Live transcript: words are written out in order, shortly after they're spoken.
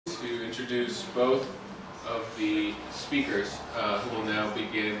to introduce both of the speakers who will now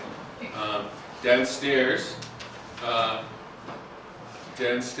begin. Downstairs,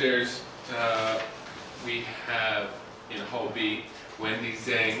 we have in Hall B, Wendy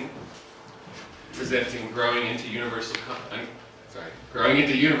Zhang presenting Growing into Universal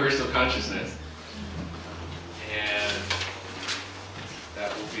Consciousness. And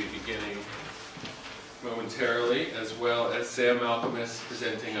that will be beginning momentarily, as well as Sam Malkemus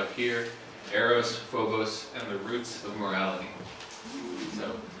presenting up here, Eros, Phobos, and the Roots of Morality.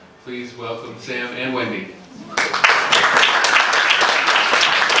 So please welcome Sam and Wendy.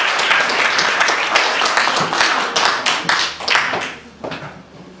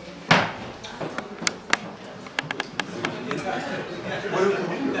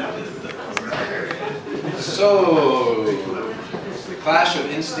 So, the clash of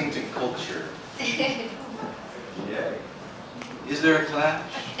instinct and culture. Is there a clash?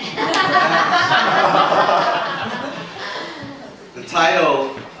 The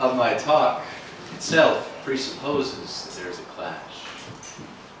title of my talk itself presupposes that there is a clash.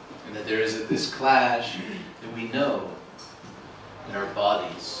 And that there is this clash that we know in our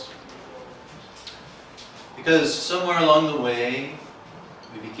bodies. Because somewhere along the way,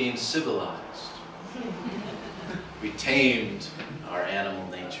 we became civilized. We tamed our animal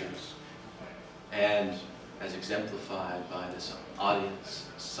natures, and as exemplified by this audience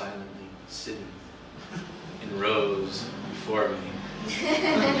silently sitting in rows before me.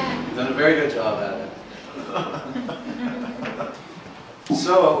 You've done a very good job at it.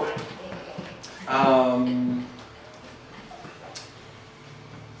 So,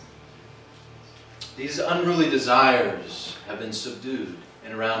 these unruly desires have been subdued.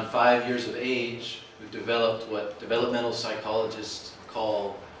 And around 5 years of age, we've developed what developmental psychologists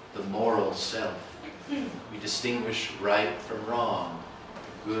call the moral self. We distinguish right from wrong,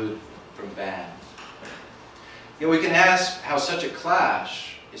 good from bad. Yet we can ask how such a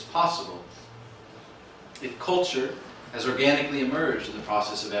clash is possible. If culture has organically emerged in the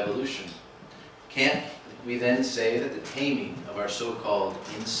process of evolution, can't we then say that the taming of our so-called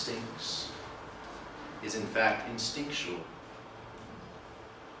instincts is in fact instinctual?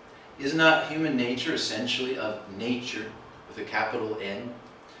 Is not human nature essentially of nature with a capital N,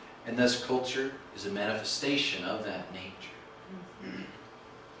 and thus culture is a manifestation of that nature?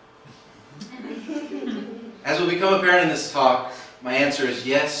 As will become apparent in this talk, my answer is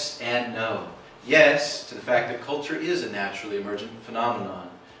yes and no. Yes to the fact that culture is a naturally emergent phenomenon,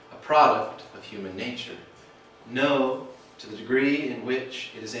 a product of human nature. No to the degree in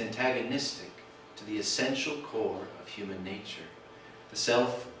which it is antagonistic to the essential core of human nature, the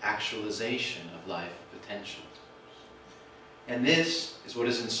self-actualization of life potential. And this is what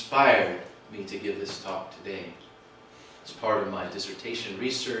has inspired me to give this talk today. It's part of my dissertation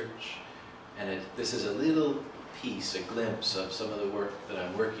research, and this is a little piece, a glimpse of some of the work that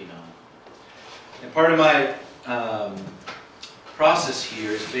I'm working on. And part of my process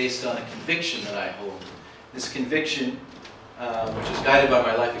here is based on a conviction that I hold. This conviction, which is guided by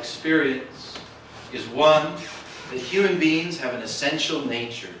my life experience, is one, that human beings have an essential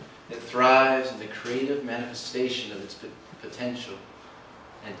nature that thrives in the creative manifestation of its potential.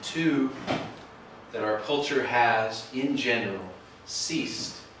 And two, that our culture has, in general,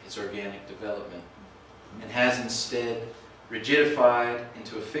 ceased its organic development and has instead rigidified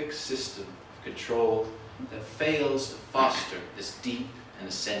into a fixed system of control that fails to foster this deep and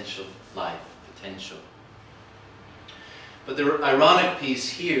essential life potential. But the ironic piece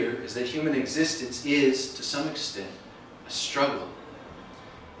here is that human existence is, to some extent, a struggle.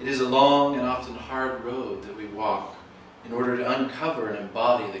 It is a long and often hard road that we walk in order to uncover and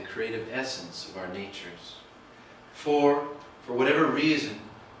embody the creative essence of our natures. For whatever reason,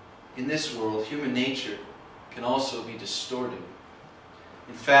 in this world, human nature can also be distorted.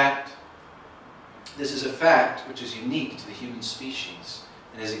 In fact, this is a fact which is unique to the human species,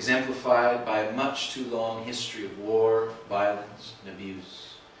 and is exemplified by a much too long history of war, violence, and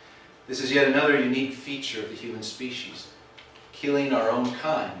abuse. This is yet another unique feature of the human species, killing our own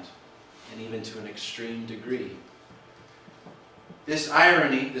kind, and even to an extreme degree. This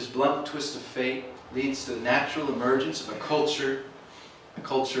irony, this blunt twist of fate, leads to the natural emergence of a culture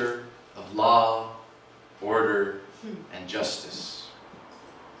of law, order, and justice.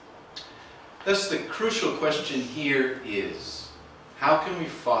 Thus, the crucial question here is, how can we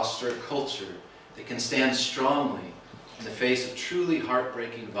foster a culture that can stand strongly in the face of truly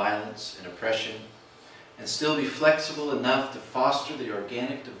heartbreaking violence and oppression, and still be flexible enough to foster the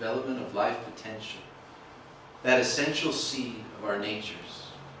organic development of life potential, that essential seed of our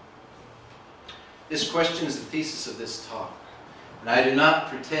natures? This question is the thesis of this talk, and I do not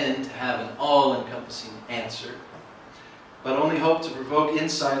pretend to have an all-encompassing answer, but only hope to provoke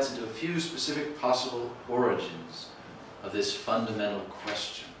insights into a few specific possible origins of this fundamental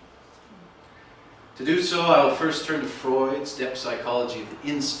question. To do so, I will first turn to Freud's depth psychology of the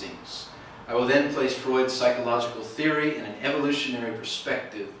instincts. I will then place Freud's psychological theory in an evolutionary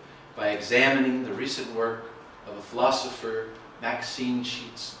perspective by examining the recent work of a philosopher, Maxine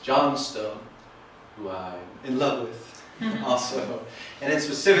Sheets-Johnstone, who I'm in love with also, and in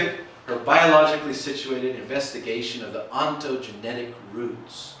specific, her biologically situated investigation of the ontogenetic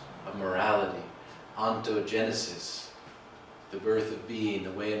roots of morality, ontogenesis, the birth of being,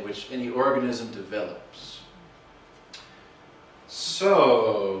 the way in which any organism develops.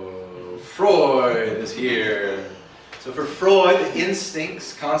 So, Freud is here. So for Freud, the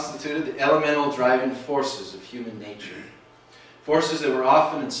instincts constituted the elemental driving forces of human nature. Forces that were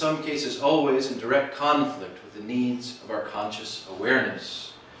often, in some cases always, in direct conflict with the needs of our conscious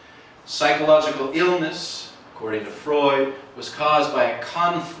awareness. Psychological illness, according to Freud, was caused by a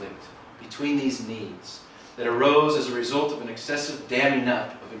conflict between these needs that arose as a result of an excessive damming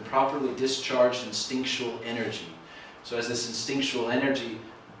up of improperly discharged instinctual energy. So as this instinctual energy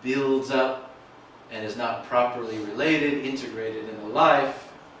builds up and is not properly related, integrated into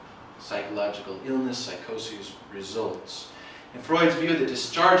life, psychological illness, psychosis results. In Freud's view, the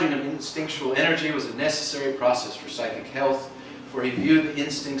discharging of instinctual energy was a necessary process for psychic health, for he viewed the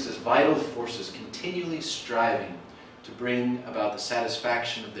instincts as vital forces continually striving to bring about the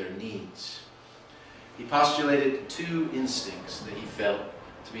satisfaction of their needs. He postulated two instincts that he felt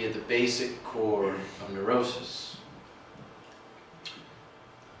to be at the basic core of neurosis.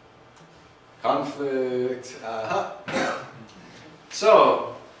 Conflict.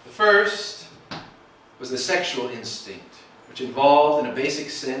 So, the first was the sexual instinct, which involved, in a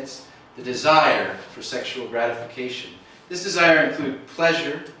basic sense, the desire for sexual gratification. This desire included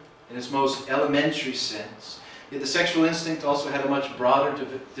pleasure in its most elementary sense, yet the sexual instinct also had a much broader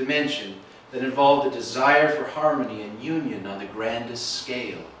dimension that involved a desire for harmony and union on the grandest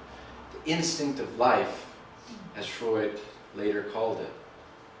scale, the instinct of life, as Freud later called it.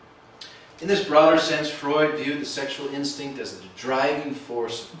 In this broader sense, Freud viewed the sexual instinct as the driving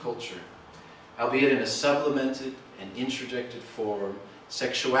force of culture. Albeit in a supplemented and introjected form,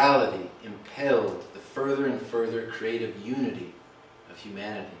 sexuality impelled the further and further creative unity of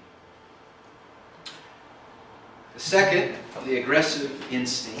humanity. The second, the aggressive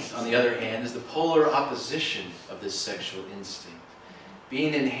instinct, on the other hand, is the polar opposition of this sexual instinct.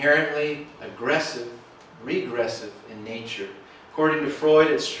 Being inherently aggressive, regressive in nature, according to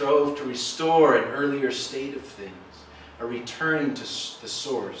Freud, it strove to restore an earlier state of things, a returning to the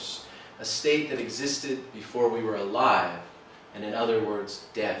source, a state that existed before we were alive, and in other words,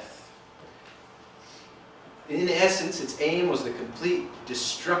 death. In essence, its aim was the complete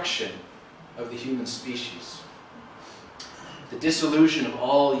destruction of the human species. The dissolution of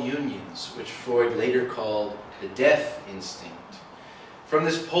all unions, which Freud later called the death instinct. From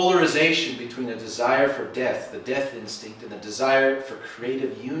this polarization between a desire for death, the death instinct, and the desire for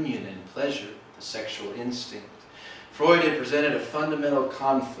creative union and pleasure, the sexual instinct, Freud had presented a fundamental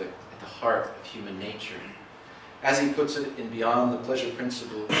conflict at the heart of human nature. As he puts it in Beyond the Pleasure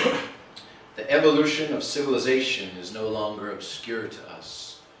Principle, the evolution of civilization is no longer obscure to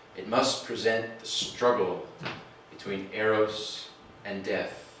us. It must present the struggle between Eros and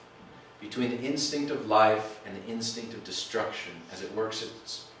death, between the instinct of life and the instinct of destruction as it works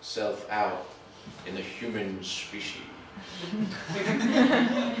itself out in the human species.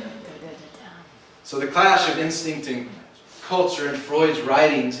 So the clash of instinct and culture in Freud's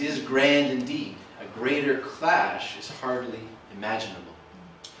writings is grand indeed. A greater clash is hardly imaginable.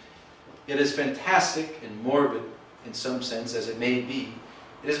 Yet as fantastic and morbid in some sense as it may be,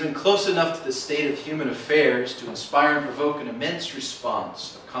 it has been close enough to the state of human affairs to inspire and provoke an immense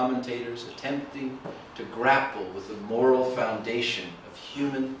response of commentators attempting to grapple with the moral foundation of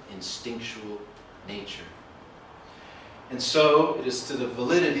human instinctual nature. And so it is to the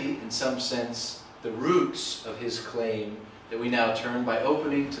validity, in some sense, the roots of his claim that we now turn by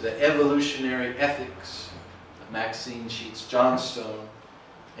opening to the evolutionary ethics of Maxine Sheets-Johnstone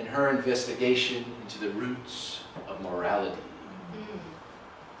and her investigation into the roots of morality.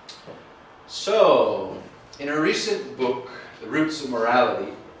 So, in her recent book, The Roots of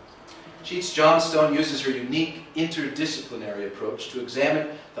Morality, Sheets-Johnstone uses her unique interdisciplinary approach to examine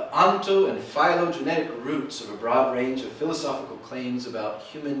the onto- and phylogenetic roots of a broad range of philosophical claims about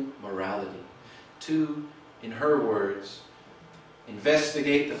human morality to, in her words,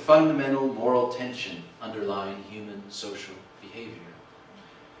 investigate the fundamental moral tension underlying human social behavior.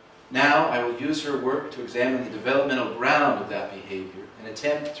 Now I will use her work to examine the developmental ground of that behavior and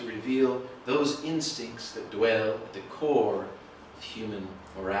attempt to reveal those instincts that dwell at the core of human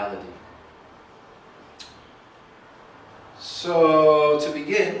morality. So, to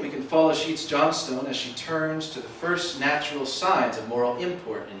begin, we can follow Sheets-Johnstone as she turns to the first natural signs of moral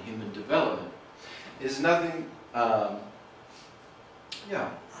import in human development. It is nothing,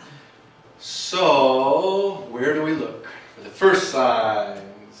 So, where do we look for the first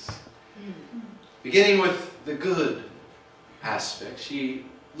signs? Beginning with the good aspect, she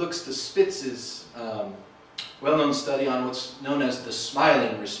looks to Spitz's well-known study on what's known as the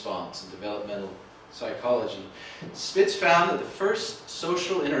smiling response in developmental psychology. Spitz found that the first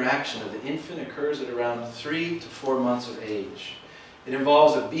social interaction of the infant occurs at around 3 to 4 months of age. It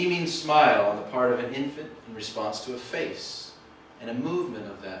involves a beaming smile on the part of an infant in response to a face and a movement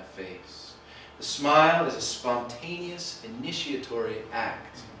of that face. The smile is a spontaneous initiatory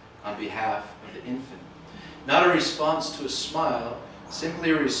act on behalf of the infant. Not a response to a smile, simply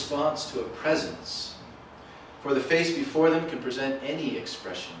a response to a presence. For the face before them can present any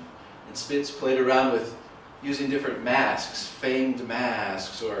expression. And Spitz played around with using different masks, fanged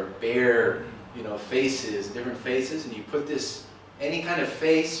masks, or bear, faces, different faces, and you put this, any kind of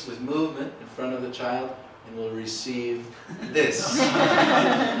face with movement in front of the child, and will receive this.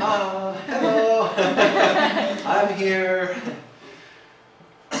 Hello, I'm here.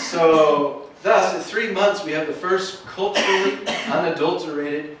 So, thus, at 3 months, we have the first culturally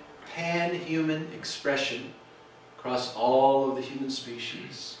unadulterated pan-human expression across all of the human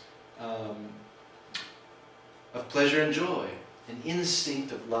species. Of pleasure and joy, an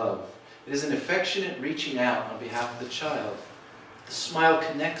instinct of love. It is an affectionate reaching out on behalf of the child. The smile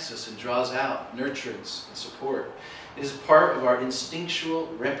connects us and draws out nurturance and support. It is part of our instinctual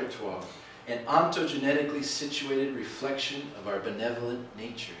repertoire, an ontogenetically situated reflection of our benevolent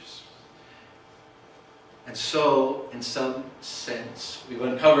natures. And so, in some sense, we've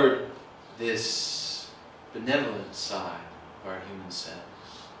uncovered this benevolent side of our human selves.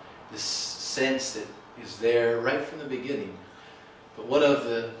 This sense that is there right from the beginning. But what of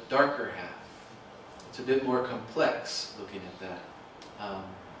the darker half? It's a bit more complex looking at that.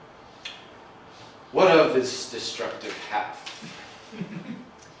 What of this destructive half?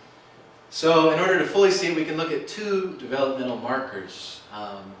 So in order to fully see it, we can look at 2 developmental markers.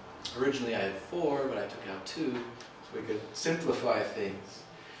 Originally I had 4, but I took out 2 so we could simplify things.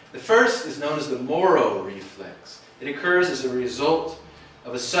 The first is known as the Moro reflex. It occurs as a result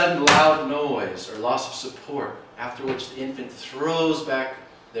of a sudden loud noise or loss of support, after which the infant throws back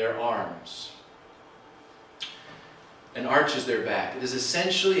their arms and arches their back. It is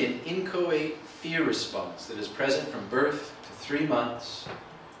essentially an inchoate fear response that is present from birth to 3 months,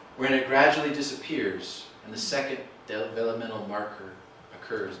 wherein it gradually disappears and the second developmental marker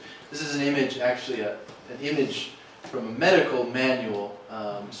occurs. This is an image, actually an image from a medical manual.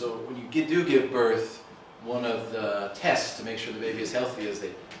 So when you do give birth, one of the tests to make sure the baby is healthy is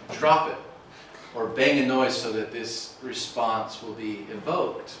they drop it or bang a noise so that this response will be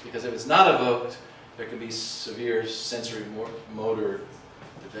evoked. Because if it's not evoked, there can be severe sensory motor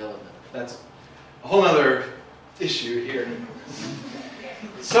development. That's a whole other issue here.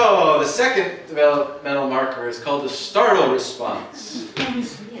 So the second developmental marker is called the startle response,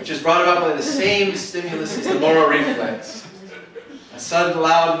 which is brought about by the same stimulus as the Moro reflex. A sudden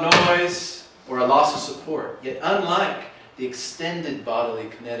loud noise or a loss of support. Yet unlike the extended bodily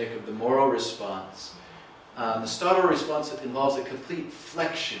kinetic of the Moro response, the startle response involves a complete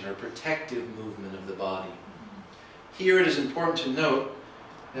flexion or protective movement of the body. Here it is important to note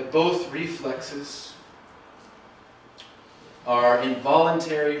that both reflexes are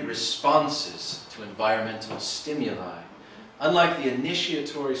involuntary responses to environmental stimuli. Unlike the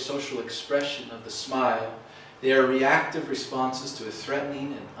initiatory social expression of the smile, they are reactive responses to a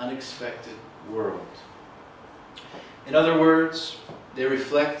threatening and unexpected world. In other words, they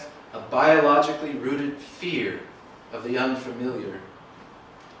reflect a biologically rooted fear of the unfamiliar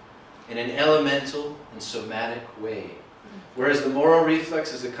in an elemental and somatic way, whereas the Moro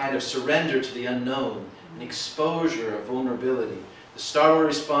reflex is a kind of surrender to the unknown, an exposure of vulnerability. The startle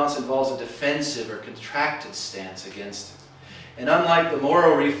response involves a defensive or contracted stance against it. And unlike the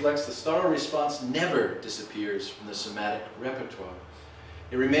Moro reflex, the startle response never disappears from the somatic repertoire.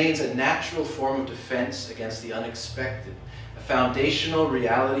 It remains a natural form of defense against the unexpected, a foundational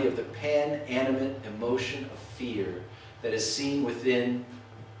reality of the pan-animate emotion of fear that is seen within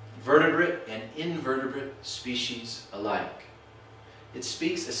vertebrate and invertebrate species alike. It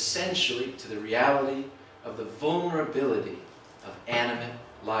speaks essentially to the reality of the vulnerability of animate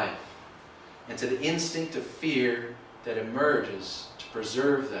life and to the instinct of fear that emerges to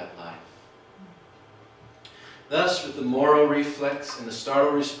preserve that life. Thus, with the moral reflex and the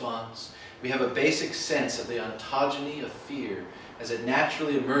startle response, we have a basic sense of the ontogeny of fear as it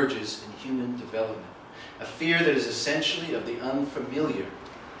naturally emerges in human development. A fear that is essentially of the unfamiliar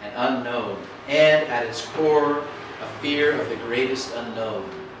and unknown, and at its core, a fear of the greatest unknown,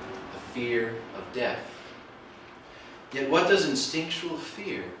 the fear of death. Yet what does instinctual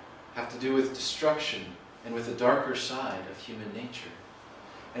fear have to do with destruction and with the darker side of human nature?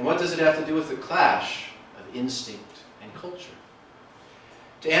 And what does it have to do with the clash of instinct and culture?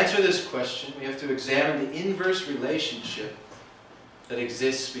 To answer this question, we have to examine the inverse relationship that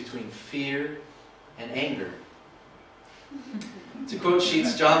exists between fear and anger. To quote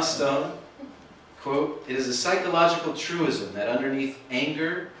Sheets-Johnstone, quote, "It is a psychological truism that underneath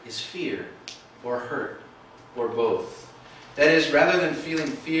anger is fear, or hurt, or both. That is, rather than feeling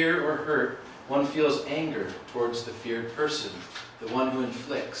fear or hurt, one feels anger towards the feared person, the one who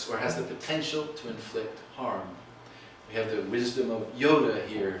inflicts, or has the potential to inflict harm." We have the wisdom of Yoda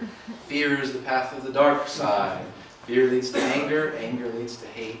here. Fear is the path of the dark side. Fear leads to anger, anger leads to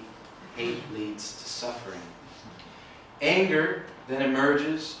hate, hate leads to suffering. Anger then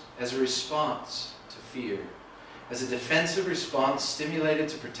emerges as a response to fear, as a defensive response stimulated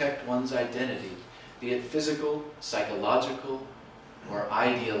to protect one's identity, be it physical, psychological, or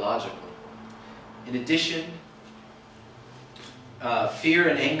ideological. In addition, fear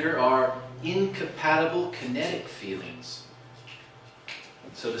and anger are incompatible kinetic feelings.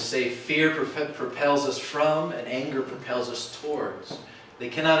 So to say, fear propels us from and anger propels us towards. They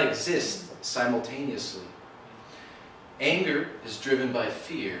cannot exist simultaneously. Anger is driven by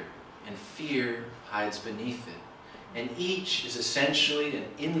fear, and fear hides beneath it. And each is essentially an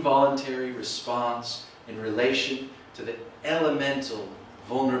involuntary response in relation to the elemental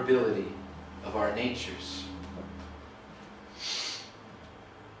vulnerability of our natures.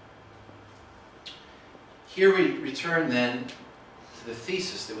 Here we return then to the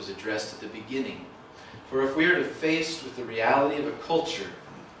thesis that was addressed at the beginning. For if we are faced with the reality of a culture,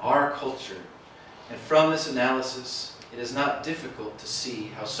 our culture, and from this analysis, it is not difficult to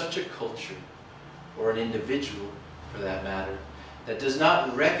see how such a culture, or an individual for that matter, that does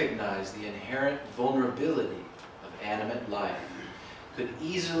not recognize the inherent vulnerability of animate life, could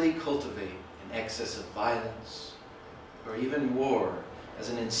easily cultivate an excess of violence, or even war, as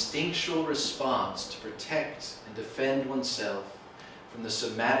an instinctual response to protect and defend oneself from the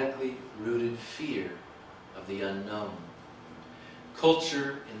somatically rooted fear of the unknown.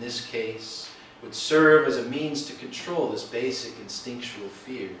 Culture, in this case, would serve as a means to control this basic instinctual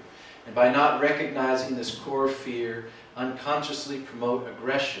fear, and by not recognizing this core fear, unconsciously promote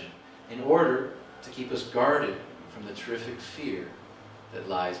aggression in order to keep us guarded from the terrific fear that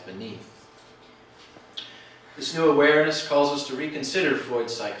lies beneath. This new awareness calls us to reconsider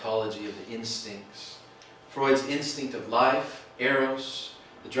Freud's psychology of the instincts. Freud's instinct of life, Eros,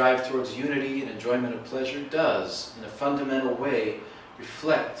 the drive towards unity and enjoyment of pleasure, does, in a fundamental way,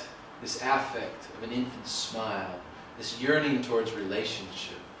 reflect this affect of an infant's smile, this yearning towards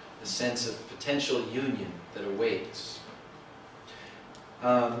relationship, the sense of potential union that awaits.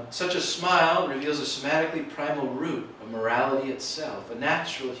 Such a smile reveals a somatically primal root of morality itself, a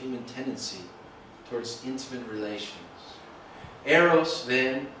natural human tendency towards intimate relations. Eros,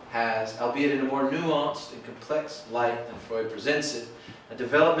 then, has, albeit in a more nuanced and complex light than Freud presents it, a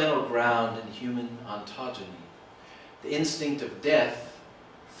developmental ground in human ontogeny. The instinct of death,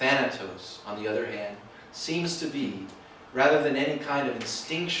 Thanatos, on the other hand, seems to be, rather than any kind of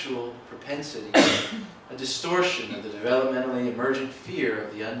instinctual propensity, a distortion of the developmentally emergent fear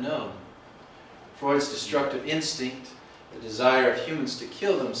of the unknown. Freud's destructive instinct, the desire of humans to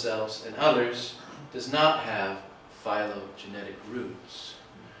kill themselves and others, does not have phylogenetic roots.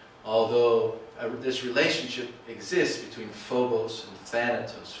 Although this relationship exists between Phobos and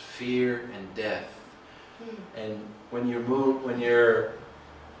Thanatos, fear and death. And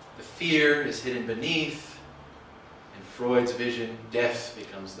the fear is hidden beneath, in Freud's vision, death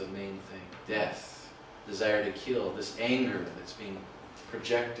becomes the main thing. Death, desire to kill, this anger that's being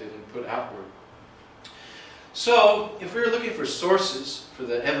projected and put outward. So, if we were looking for sources for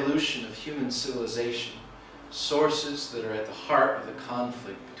the evolution of human civilization, sources that are at the heart of the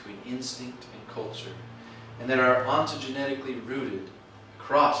conflict between instinct and culture, and that are ontogenetically rooted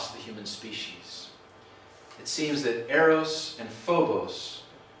across the human species, it seems that Eros and Phobos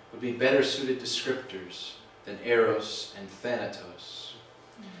would be better suited descriptors than Eros and Thanatos.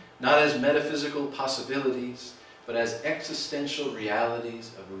 Not as metaphysical possibilities, but as existential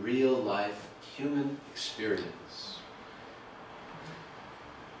realities of real-life human experience.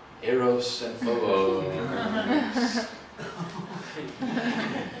 Eros and Phobos.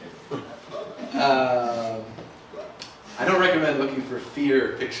 I don't recommend looking for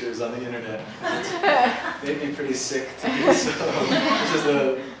fear pictures on the internet. It's made me pretty sick to do so. This is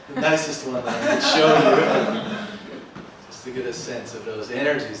the nicest one that I can show you, just to get a sense of those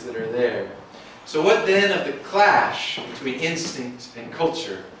energies that are there. So what then of the clash between instinct and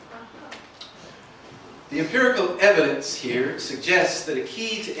culture? The empirical evidence here suggests that a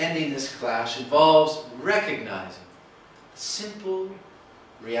key to ending this clash involves recognizing the simple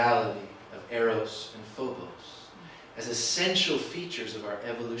reality of Eros and Phobos as essential features of our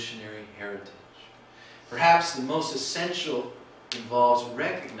evolutionary heritage. Perhaps the most essential involves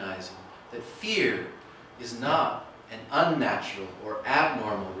recognizing that fear is not an unnatural or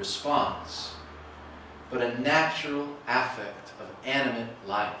abnormal response, but a natural affect of animate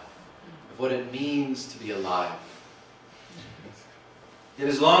life, of what it means to be alive. Yet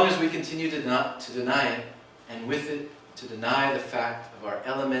as long as we continue to deny it, and with it to deny the fact of our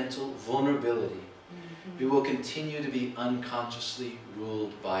elemental vulnerability, we will continue to be unconsciously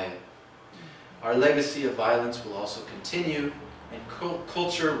ruled by it. Our legacy of violence will also continue, and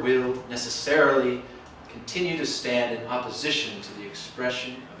culture will necessarily continue to stand in opposition to the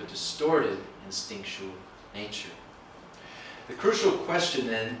expression of a distorted instinctual nature. The crucial question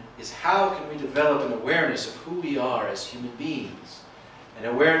then is, how can we develop an awareness of who we are as human beings, an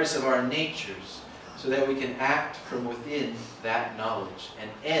awareness of our natures, so that we can act from within that knowledge and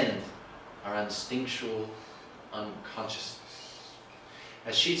end our instinctual unconsciousness.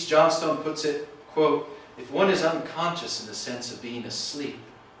 As Sheets-Johnstone puts it, quote, "If one is unconscious in the sense of being asleep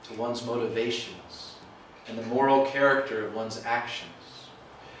to one's motivations and the moral character of one's actions,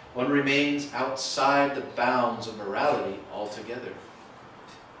 one remains outside the bounds of morality altogether.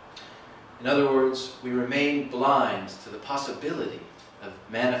 In other words, we remain blind to the possibility of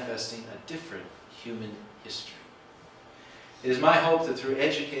manifesting a different human history. It is my hope that through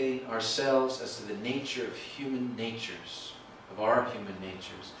educating ourselves as to the nature of human natures, of our human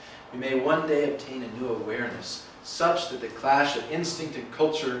natures, we may one day obtain a new awareness such that the clash of instinct and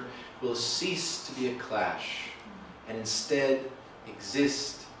culture will cease to be a clash and instead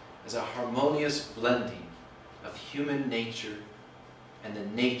exist as a harmonious blending of human nature and the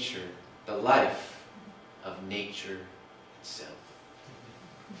nature, the life of nature itself."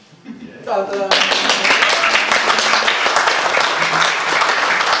 Ta-da!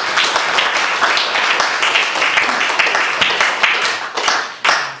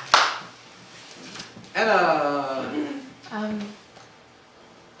 Anna!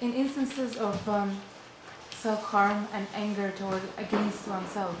 In instances of self-harm and anger against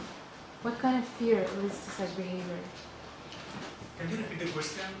oneself, what kind of fear leads to such behavior? Can you repeat the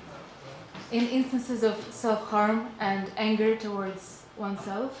question? In instances of self-harm and anger towards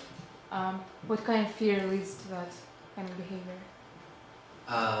oneself, what kind of fear leads to that kind of behavior?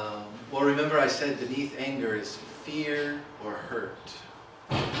 Well, remember I said beneath anger is fear or hurt.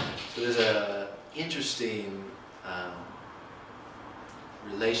 So there's an interesting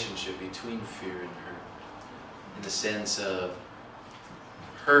relationship between fear and hurt, in the sense of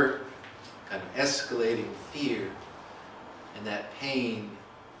hurt kind of escalating fear, and that pain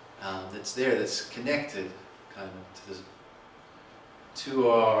that's there, that's connected kind of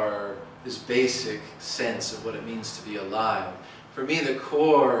to this basic sense of what it means to be alive. For me, the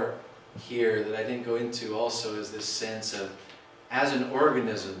core here that I didn't go into also is this sense of, as an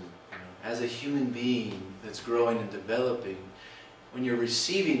organism, as a human being that's growing and developing, when you're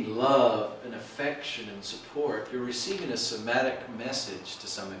receiving love and affection and support, you're receiving a somatic message to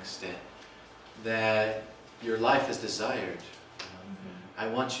some extent that your life is desired. I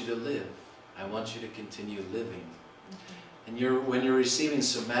want you to live. I want you to continue living. And when you're receiving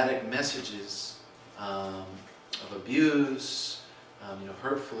somatic messages of abuse,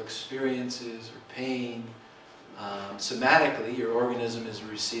 hurtful experiences or pain, somatically your organism is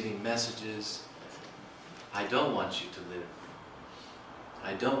receiving messages, I don't want you to live.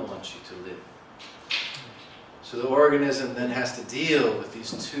 I don't want you to live. So the organism then has to deal with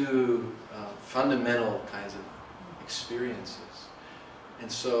these two fundamental kinds of experiences.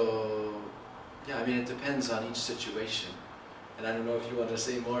 And so, yeah, I mean, it depends on each situation. And I don't know if you want to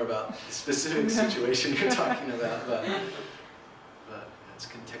say more about the specific situation you're talking about, but it's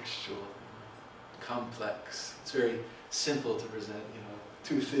contextual, complex. It's very simple to present,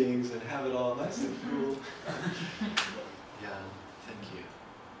 two things and have it all nice and cool. Yeah, thank you.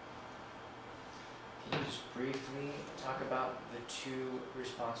 Can you just briefly talk about the two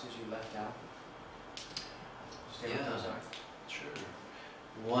responses you left out? Say what those are. Sure.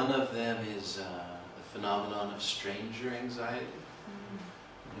 One of them is the phenomenon of stranger anxiety,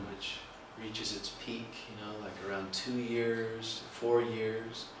 which reaches its peak, like around 2 years, 4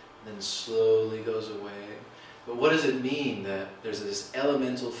 years, and then slowly goes away. But what does it mean that there's this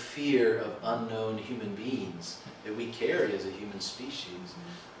elemental fear of unknown human beings that we carry as a human species?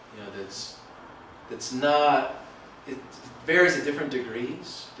 That's not, it varies at different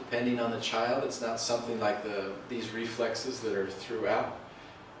degrees depending on the child. It's not something like these reflexes that are throughout.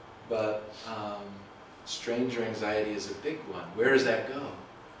 But stranger anxiety is a big one. Where does that go?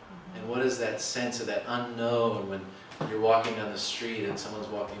 And what is that sense of that unknown when you're walking down the street and someone's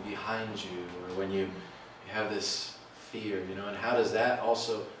walking behind you, or when you have this fear, and how does that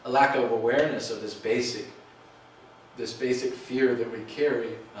also, a lack of awareness of this basic fear that we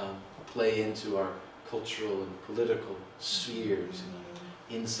carry, play into our cultural and political spheres,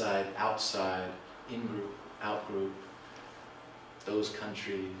 inside, outside, in-group, out-group, those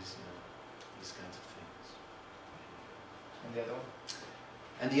countries, these kinds of things. And the other one?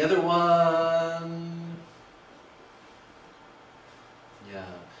 And the other one,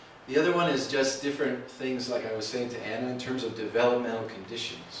 the other one is just different things, like I was saying to Anna, in terms of developmental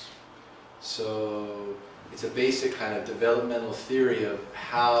conditions. So it's a basic kind of developmental theory of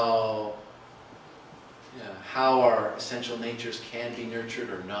how our essential natures can be nurtured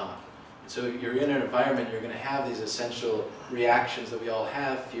or not. And so you're in an environment, you're going to have these essential reactions that we all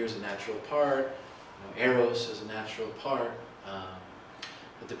have. Fear is a natural part, Eros is a natural part.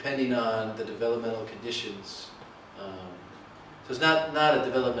 But depending on the developmental conditions, so it's not a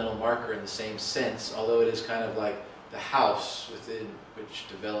developmental marker in the same sense, although it is kind of like the house within which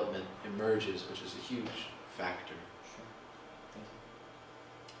development emerges, which is a huge factor.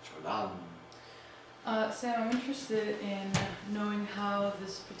 Sure. Jordan. Sam, I'm interested in knowing how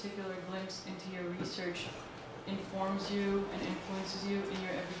this particular glimpse into your research informs you and influences you in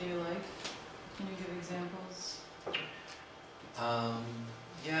your everyday life. Can you give examples?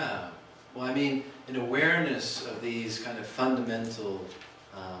 Yeah. Well, I mean, an awareness of these kind of fundamental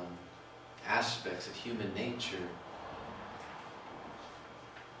aspects of human nature,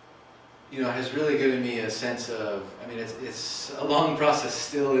 has really given me a sense of, I mean, it's a long process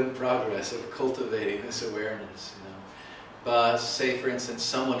still in progress of cultivating this awareness, But say, for instance,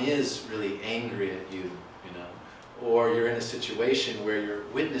 someone is really angry at you, or you're in a situation where you're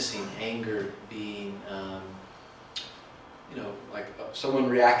witnessing anger being, like someone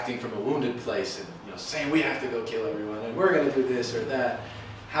reacting from a wounded place and, saying we have to go kill everyone and we're going to do this or that.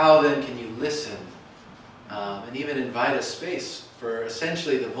 How then can you listen and even invite a space for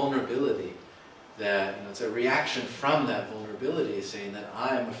essentially the vulnerability that, it's a reaction from that vulnerability, saying that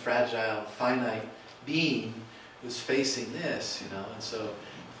I am a fragile, finite being who's facing this, And so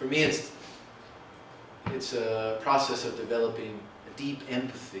for me it's a process of developing a deep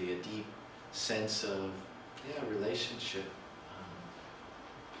empathy, a deep sense of, relationship.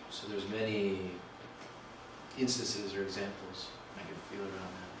 So there's many instances or examples I can feel around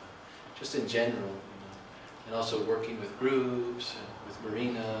that. But just in general, and also working with groups and with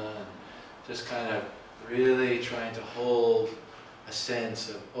Marina, and just kind of really trying to hold a sense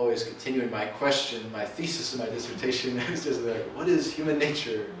of always continuing my question, my thesis and my dissertation is just like, what is human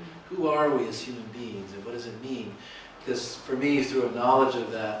nature? Who are we as human beings, and what does it mean? Because for me, through a knowledge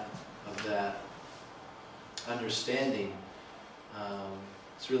of that understanding,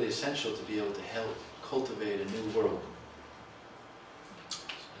 it's really essential to be able to help cultivate a new world. So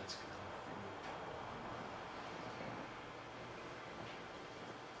that's good.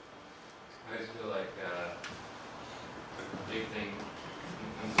 I just feel like a big thing when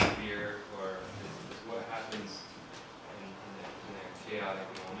it comes to fear is what happens in a chaotic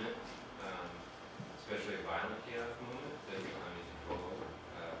moment, especially a violent chaotic moment that we don't have any control over.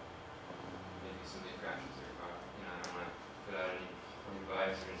 Maybe some interactions that are, I don't want to put out any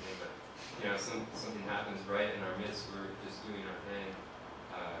vibes or anything, but something happens right in our midst. We're just doing our thing,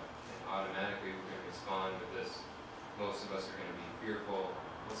 and automatically we're going to respond with this. Most of us are going to be fearful.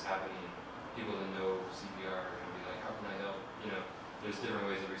 What's happening? People that know CPR are going to be like, "How can I help?" There's different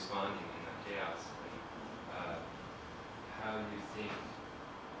ways of responding in that chaos. How do you think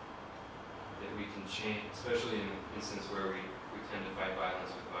that we can change, especially in an instance where we tend to fight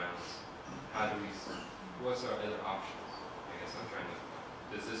violence with violence? What's our other options? I guess I'm trying to.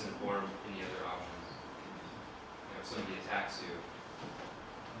 Does this inform any other options? If somebody attacks you,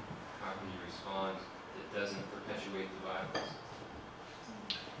 how can you respond that doesn't perpetuate the violence?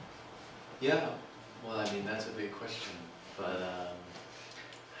 Yeah, well, I mean, that's a big question. But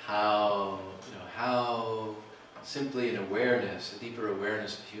how simply an awareness, a deeper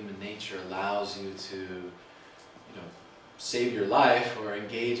awareness of human nature allows you to, save your life or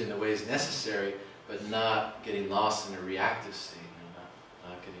engage in the ways necessary, but not getting lost in a reactive state,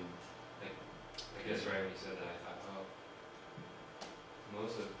 not getting... Like I guess right when you said that, I thought, oh,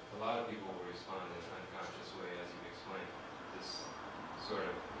 a lot of people will respond in an unconscious way, as you explained. This sort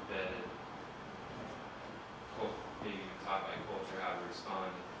of embedded, maybe even taught by culture how to respond,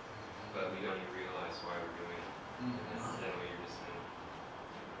 but we don't even realize why we're doing it. And then when you're just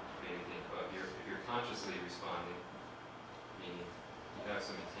maybe think, well, if you're consciously responding, meaning you have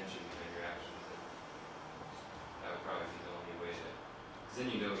some intention behind your actions, then that would probably be the only way to, because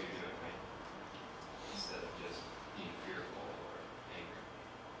then you know what you're doing, right? Instead of just being fearful or angry.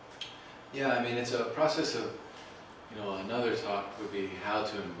 Yeah, I mean, it's a process of, another talk would be how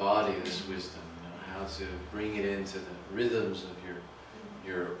to embody this wisdom, how to bring it into the rhythms of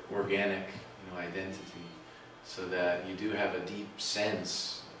your organic, identity, so that you do have a deep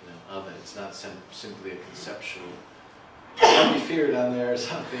sense, of it. It's not simply a conceptual, be fear down there or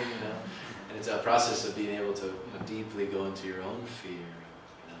something, And it's a process of being able to deeply go into your own fear.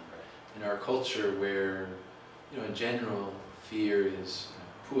 In our culture, where, in general, fear is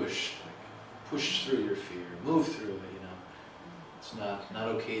pushed. Push through your fear, move through it, It's not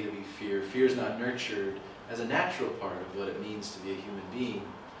okay to be fear. Fear is not nurtured as a natural part of what it means to be a human being.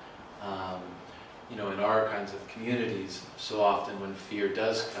 In our kinds of communities, so often when fear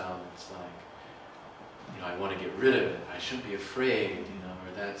does come, it's like, I want to get rid of it. I shouldn't be afraid,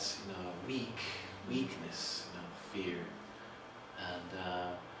 or that's, weakness, fear.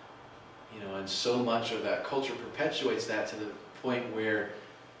 And so much of that culture perpetuates that to the point where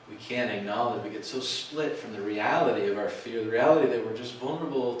we can't acknowledge, we get so split from the reality of our fear, the reality that we're just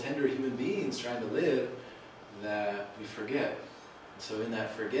vulnerable, tender human beings trying to live, that we forget. And so in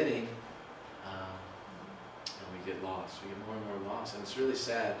that forgetting, we get lost. We get more and more lost. And it's really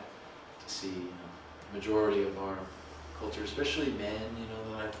sad to see the majority of our culture, especially men,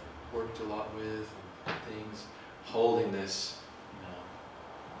 that I've worked a lot with, and things, holding this,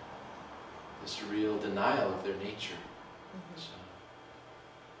 this real denial of their nature. So.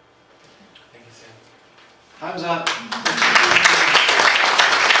 Thank you, Sam. Time's up.